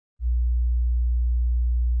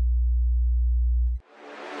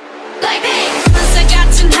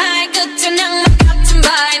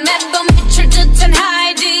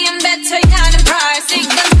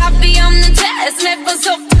yes 매번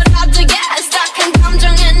속더라도 yes 딱한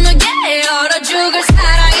감정엔 너게 얼어 죽을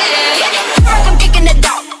사랑해 I'm kicking it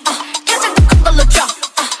up 가장도 큰 걸로 drop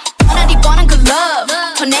원하니 원한 그 love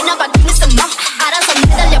더 내놔봐 give me some more 알아서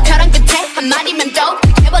매달려 벼랑 끝에 한마디면 또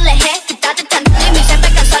해볼래 해 그 따뜻한 떨림이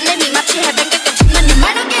새빨간 설렘이 마치 해변 끝까지만 네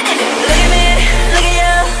말로 get it Look at me, look at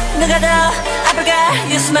you 누가 더 아플까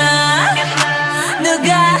you smile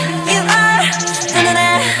누가 you are 내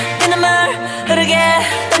눈에 그 눈물 흐르게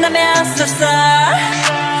된다면 so sorry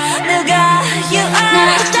누가 you are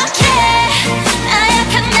나 어떡해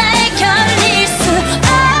나약한 나에 견딜 수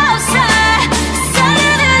없어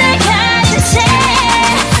사랑을 가진 채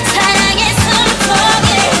사랑의 숨통을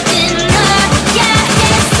끊어야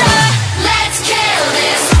했어 Let's kill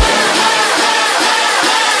this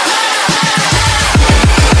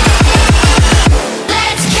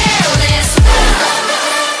Let's kill this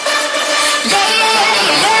Yeah,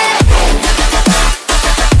 yeah, yeah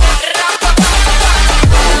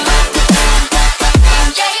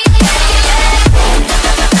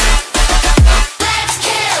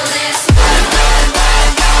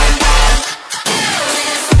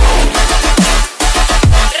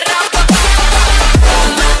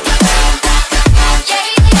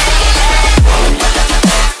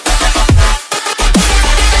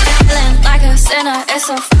It's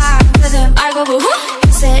so far with him. I go, woo.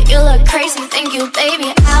 You said you look crazy, thank you,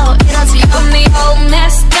 baby. I'll eat until you got me all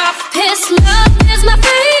messed up. His love is my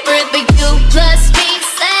favorite, but you plus me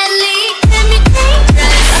sadly can be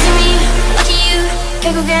dangerous. Lucky me, lucky you.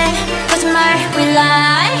 결국엔 거짓말 we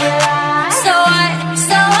lie. So what,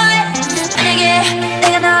 so what? 만약에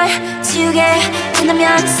내가 널 지우게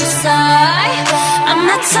된다면 so sorry. I'm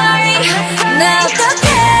not sorry. 나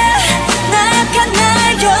어떡해?